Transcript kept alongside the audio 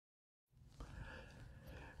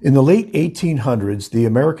In the late 1800s, the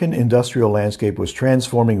American industrial landscape was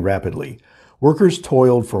transforming rapidly. Workers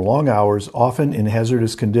toiled for long hours, often in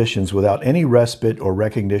hazardous conditions, without any respite or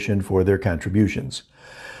recognition for their contributions.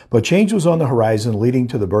 But change was on the horizon, leading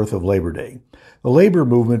to the birth of Labor Day. The labor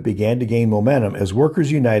movement began to gain momentum as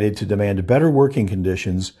workers united to demand better working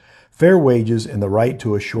conditions, fair wages, and the right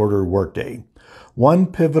to a shorter workday. One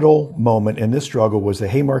pivotal moment in this struggle was the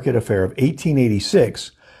Haymarket Affair of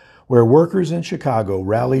 1886, where workers in Chicago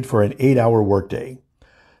rallied for an 8-hour workday.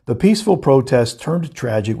 The peaceful protest turned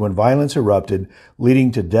tragic when violence erupted, leading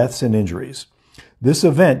to deaths and injuries. This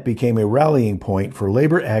event became a rallying point for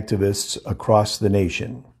labor activists across the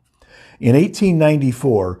nation. In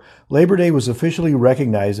 1894, Labor Day was officially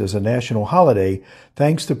recognized as a national holiday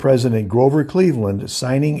thanks to President Grover Cleveland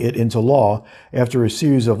signing it into law after a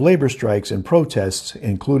series of labor strikes and protests,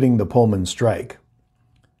 including the Pullman strike.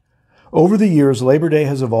 Over the years, Labor Day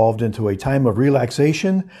has evolved into a time of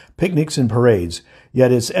relaxation, picnics, and parades,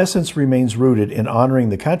 yet its essence remains rooted in honoring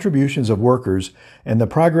the contributions of workers and the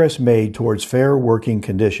progress made towards fair working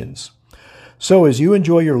conditions. So as you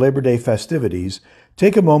enjoy your Labor Day festivities,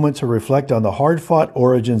 take a moment to reflect on the hard-fought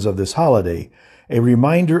origins of this holiday, a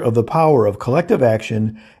reminder of the power of collective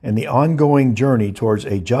action and the ongoing journey towards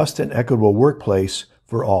a just and equitable workplace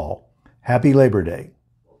for all. Happy Labor Day.